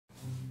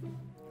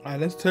Alright,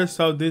 let's test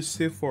out this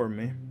C4,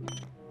 man.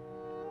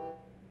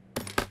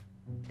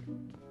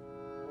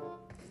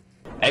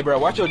 Hey, bro,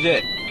 watch your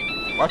jet.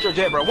 Watch your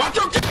jet, bro. Watch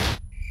your jet.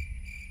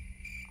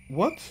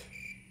 What?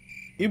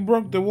 It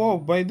broke the wall,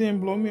 but it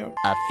didn't blow me up.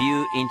 A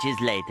few inches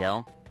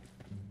later.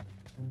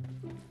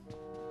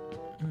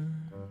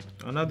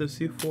 Another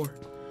C4.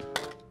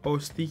 Oh,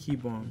 sticky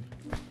bomb.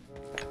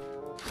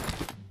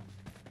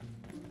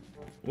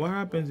 What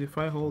happens if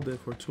I hold it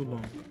for too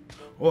long?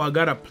 Oh, I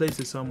gotta place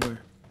it somewhere.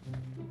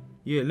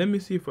 Yeah, let me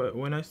see if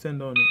when I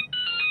stand on it.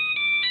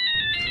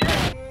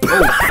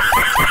 Oh.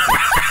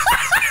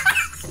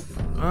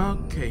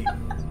 Okay.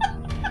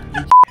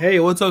 Hey,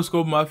 what's up,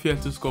 Scope Mafia?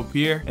 To Scope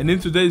here, and in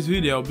today's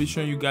video I'll be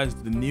showing you guys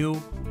the new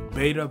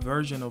beta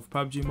version of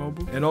PUBG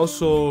Mobile and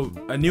also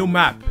a new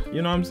map.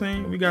 You know what I'm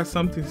saying? We got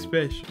something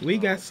special.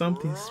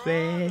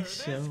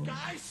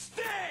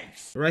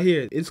 Right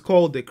here. It's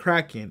called the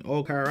KARAKIN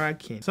or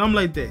KARAKIN, something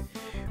like that.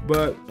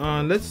 But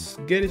let's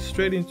get it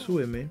straight into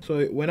it, man.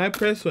 So when I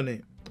press on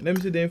it, let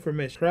me see the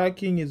information.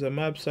 KARAKIN is a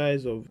map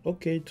size of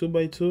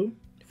 2x2.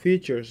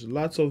 Features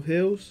lots of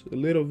hills, a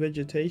little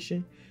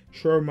vegetation,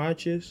 short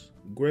matches,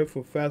 great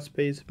for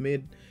fast-paced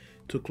mid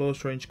to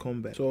close range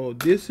combat. So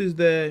this is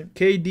the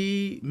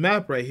KD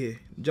map right here,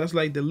 just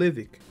like the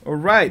Livic. All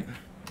right,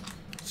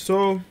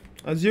 so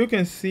as you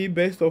can see,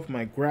 based off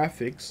my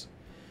graphics,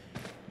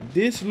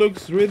 this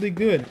looks really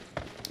good.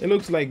 It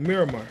looks like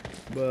Miramar,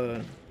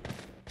 but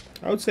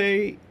I would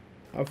say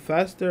a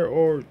faster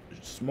or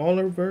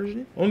smaller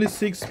version. Only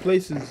 6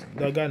 places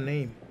that got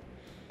named.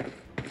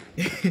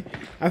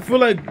 I feel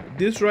like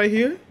this right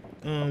here,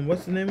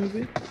 what's the name of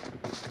it?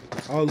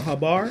 Al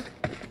Habar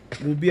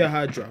will be a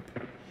hot drop.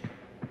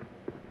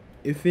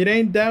 If it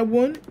ain't that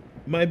one,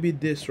 might be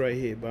this right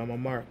here by my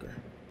marker.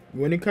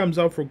 When it comes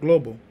out for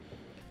global,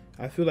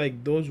 I feel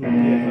like those will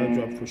be a hot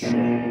drop for sure.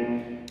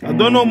 I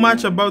don't know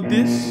much about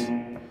this,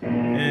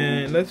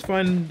 and let's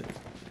find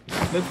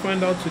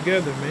out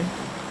together, man.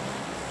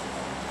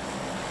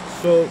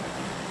 So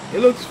it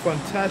looks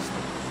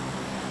fantastic.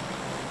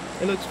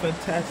 It looks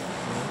fantastic, man.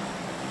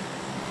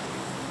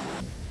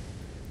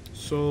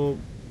 So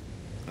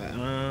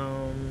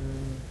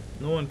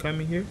no one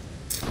coming here.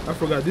 I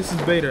forgot this is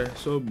beta,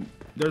 so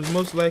there's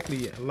most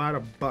likely a lot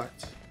of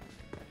bots,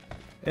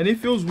 and it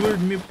feels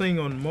weird me playing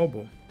on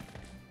mobile.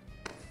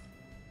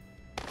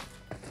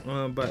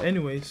 But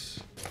anyways,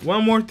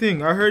 one more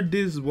thing. I heard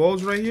these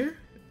walls right here,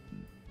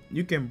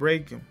 you can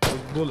break them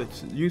with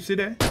bullets. You see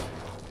that?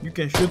 You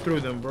can shoot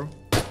through them, bro.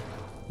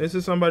 This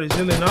is somebody's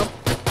healing up.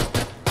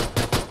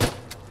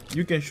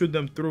 You can shoot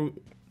them through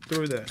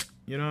that.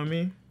 You know what I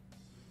mean?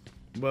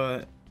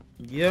 But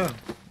yeah,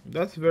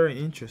 that's very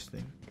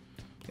interesting.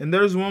 And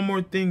there's one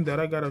more thing that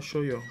I gotta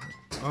show you.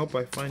 I hope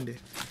I find it.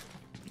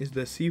 It's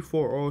the C4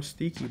 all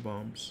sticky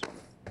bombs.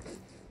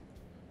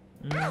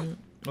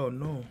 Oh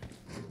no.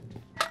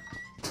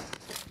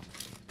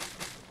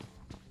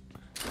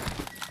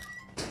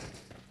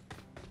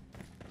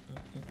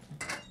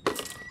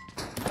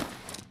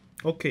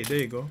 Okay, there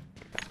you go.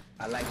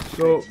 I like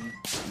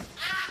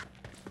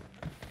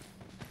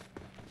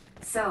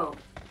So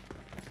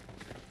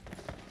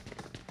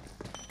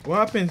what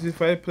happens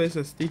if I place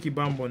a sticky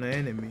bomb on an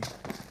enemy?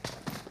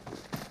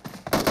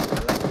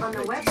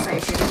 on the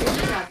website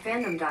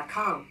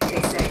victim.fandom.com,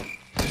 they say,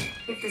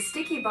 if the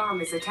sticky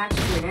bomb is attached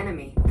to an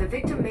enemy, the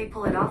victim may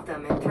pull it off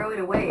them and throw it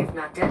away if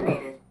not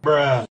detonated.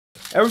 Bruh.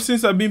 Ever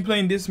since I've been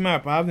playing this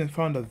map, I haven't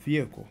found a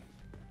vehicle.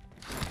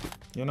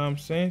 You know what I'm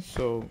saying?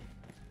 So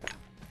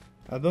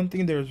I don't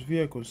think there's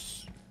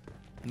vehicles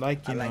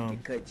like in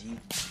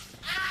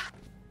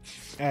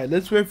Alright,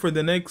 let's wait for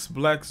the next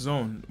black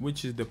zone,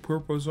 which is the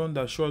purple zone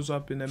that shows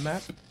up in the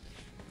map.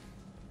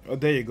 Oh,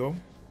 there you go.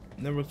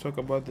 Never talk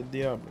about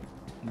the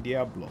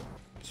Diablo.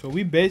 So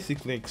we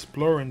basically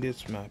exploring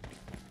this map.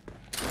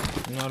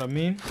 You know what I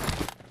mean?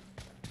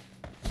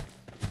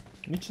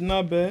 It's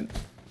not bad.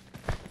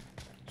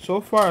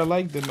 So far, I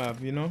like the map,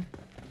 you know?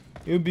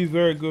 It would be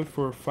very good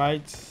for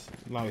fights,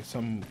 like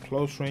some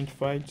close range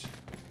fights.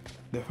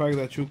 The fact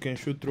that you can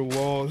shoot through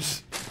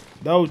walls,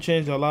 that would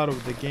change a lot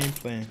of the game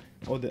plan.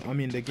 Or the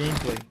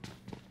gameplay.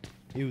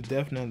 It would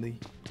definitely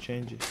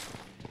change it.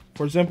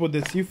 For example,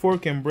 the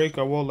C4 can break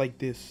a wall like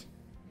this.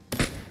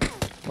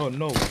 Oh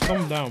no,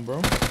 calm down,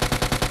 bro.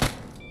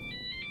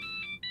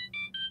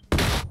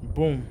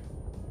 Boom.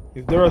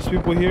 If there are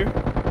people here,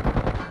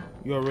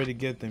 you already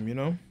get them, you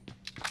know?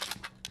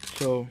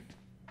 So,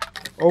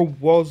 or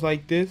walls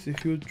like this,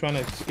 if you're trying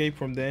to escape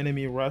from the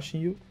enemy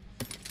rushing you,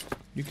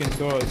 you can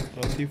throw a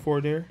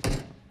C4 there.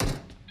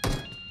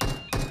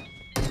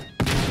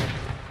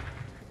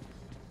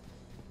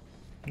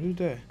 Who's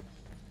that?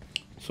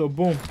 So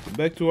boom,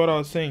 back to what I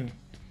was saying.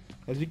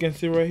 As you can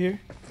see right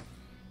here,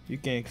 you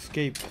can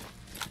escape.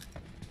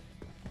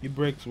 It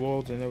breaks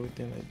walls and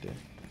everything like that.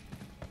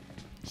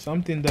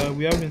 Something that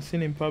we haven't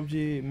seen in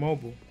PUBG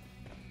Mobile.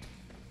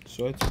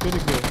 So it's pretty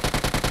good.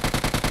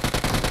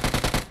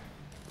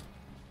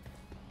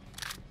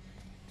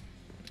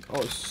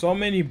 Oh, so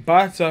many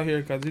bots out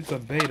here because it's a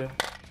beta.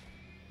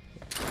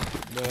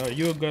 But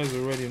you guys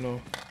already know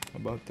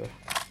about that.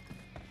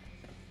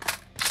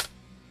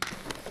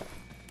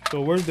 So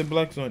where's the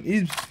black zone?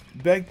 He's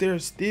back there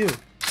still.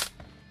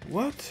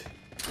 What?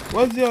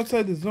 What's the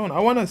outside the zone? I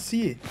wanna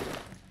see it.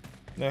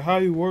 Like how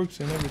it works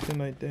and everything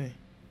like that.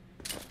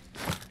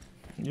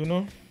 You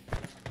know?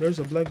 There's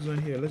a black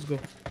zone here. Let's go.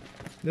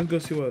 Let's go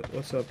see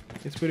what's up.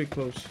 It's pretty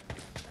close.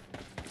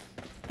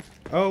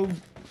 How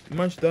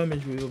much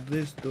damage will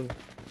this do?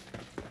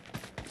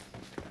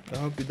 I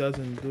hope it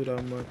doesn't do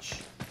that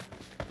much.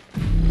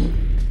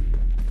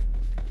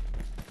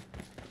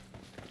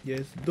 Yeah,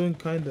 it's doing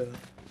kinda.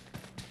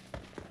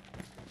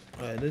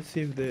 Alright, let's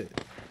see if the.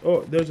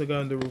 Oh, there's a guy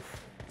on the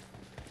roof.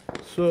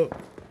 So,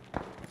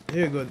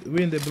 here you go.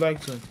 We're in the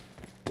black zone.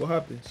 What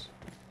happens?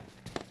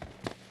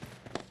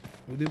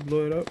 Will it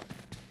blow it up?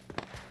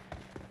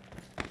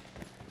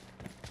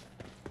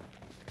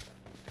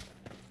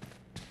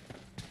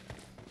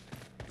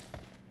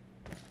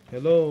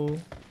 Hello?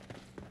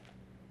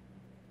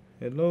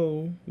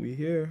 Hello? We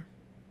here.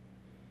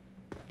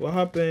 What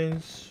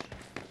happens?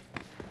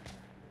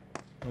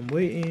 I'm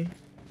waiting.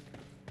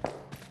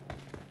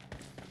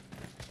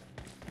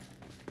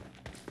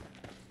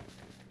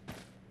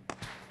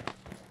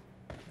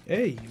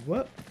 Hey,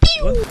 what?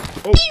 What?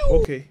 Oh,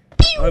 okay.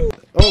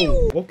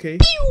 Oh, okay.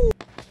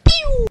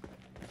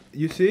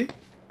 You see?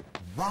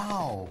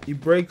 Wow. It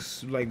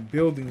breaks like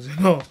buildings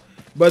and all.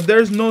 But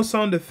there's no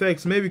sound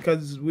effects. Maybe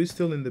because we're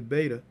still in the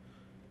beta.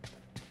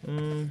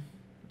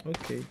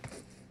 Okay.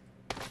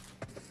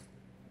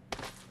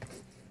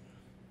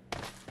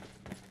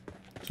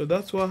 So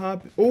that's what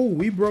happened. Oh,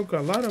 we broke a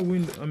lot of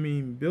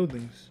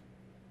buildings.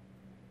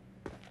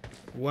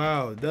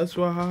 Wow, that's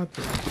what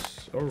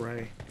happens.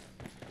 Alright.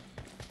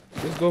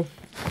 Let's go.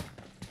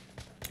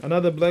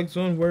 Another black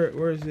zone.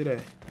 Where is it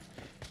at?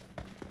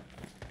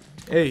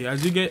 Hey,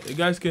 as you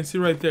guys can see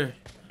right there.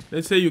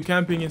 Let's say you're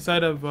camping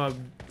inside of a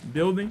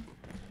building.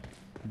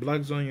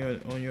 Black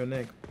zone on your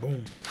neck.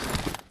 Boom.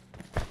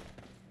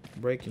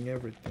 Breaking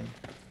everything.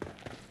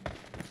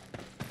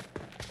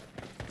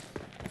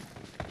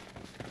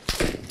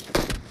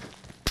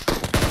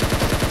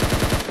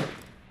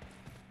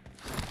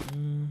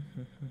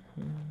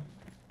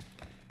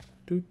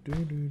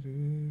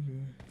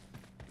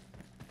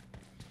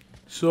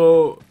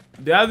 So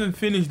they haven't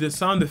finished the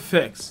sound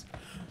effects.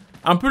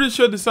 I'm pretty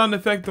sure the sound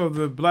effect of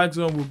the black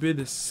zone will be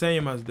the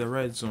same as the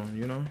red zone,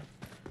 you know?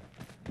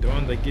 The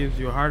one that gives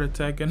you a heart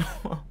attack and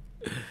all.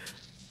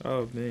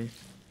 Oh man.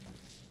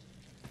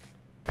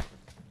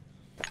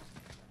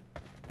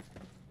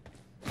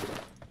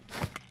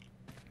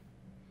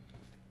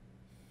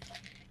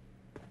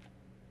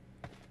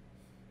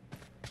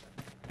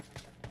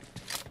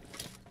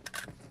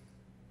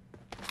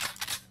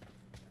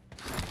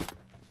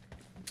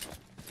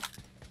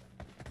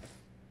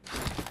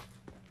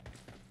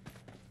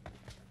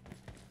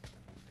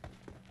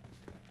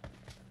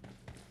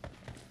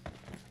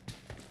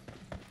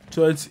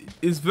 So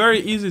it's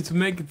very easy to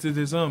make it to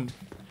the zone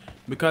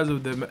because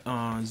of the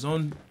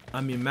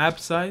map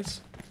size.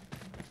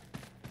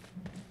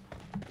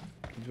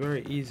 It's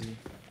very easy.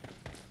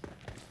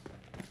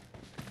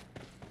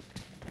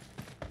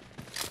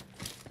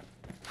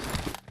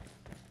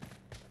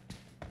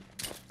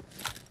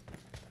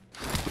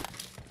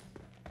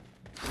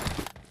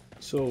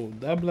 So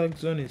that black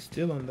zone is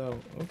still on that.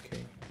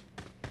 Okay.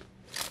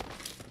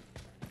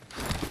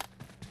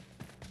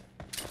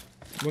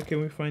 What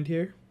can we find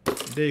here?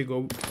 There you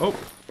go. Oh,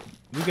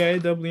 we got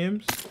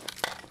AWMs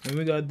and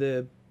we got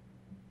the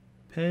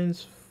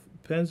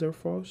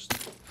Panzerfaust.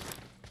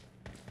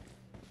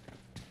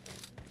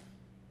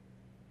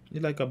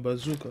 It's like a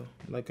bazooka,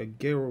 like a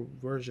Gero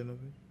version of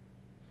it,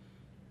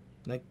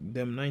 like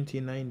them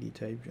 1990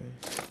 type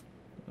joint.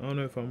 I don't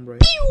know if I'm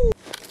right.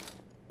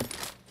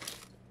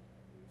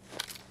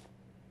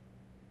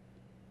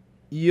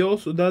 He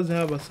also doesn't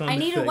have a sound effect.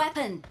 I need a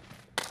weapon.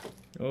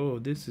 Oh,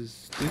 this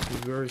is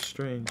very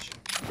strange.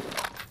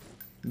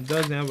 It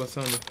doesn't have a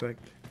sound effect.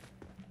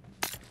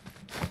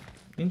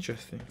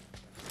 Interesting.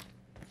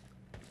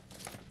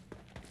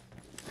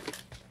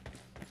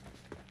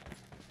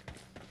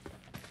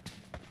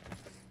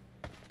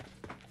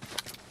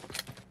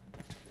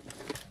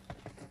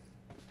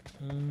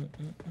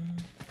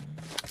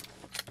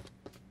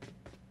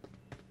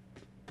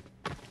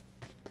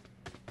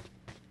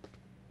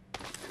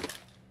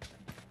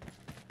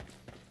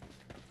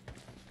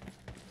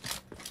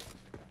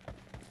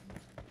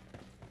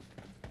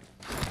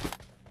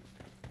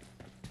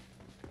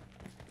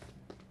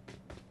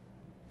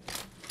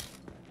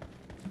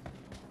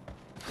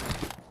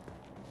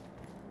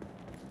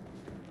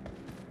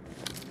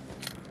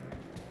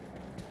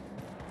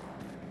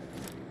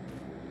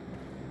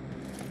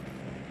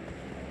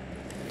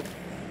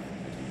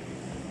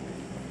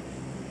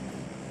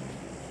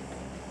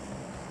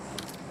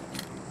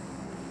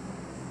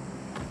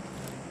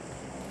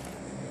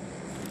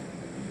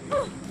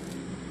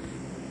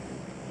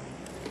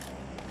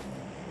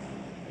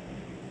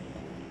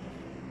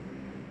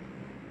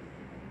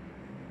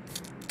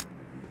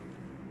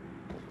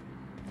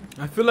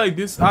 I feel like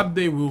this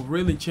update will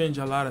really change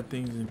a lot of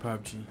things in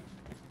PUBG,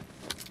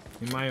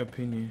 in my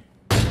opinion.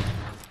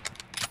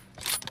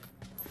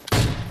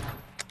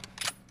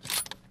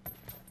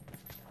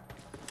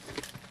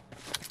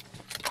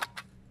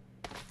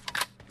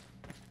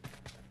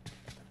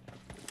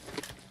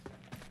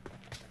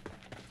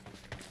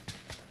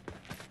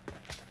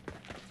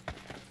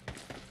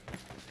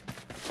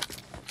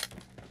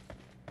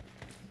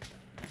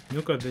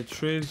 Look at the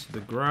trees,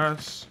 the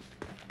grass.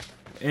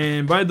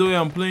 And by the way,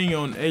 I'm playing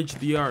on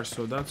HDR,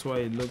 so that's why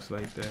it looks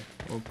like that.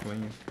 All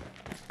clean.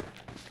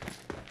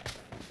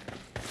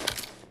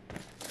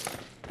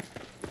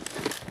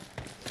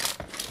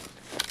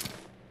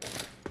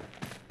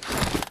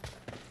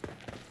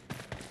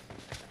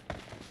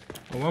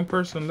 One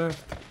person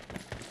left.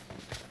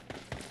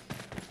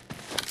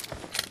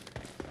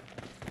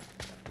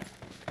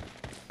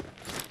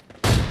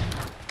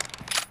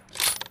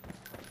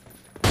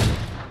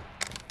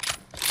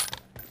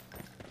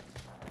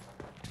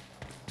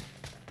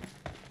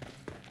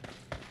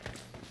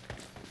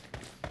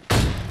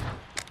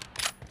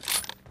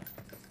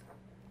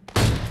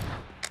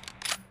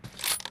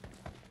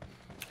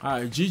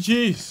 Alright,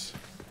 GG's.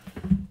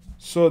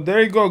 So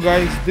there you go,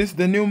 guys. This is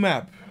the new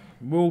map.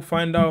 We'll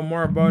find out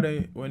more about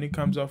it when it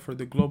comes out for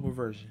the global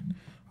version.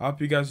 I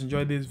hope you guys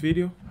enjoyed this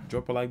video.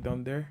 Drop a like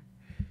down there.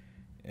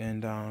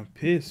 And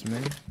peace,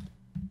 man.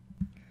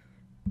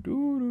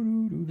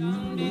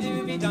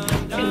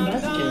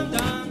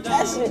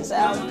 That shit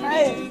sounds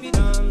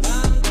crazy.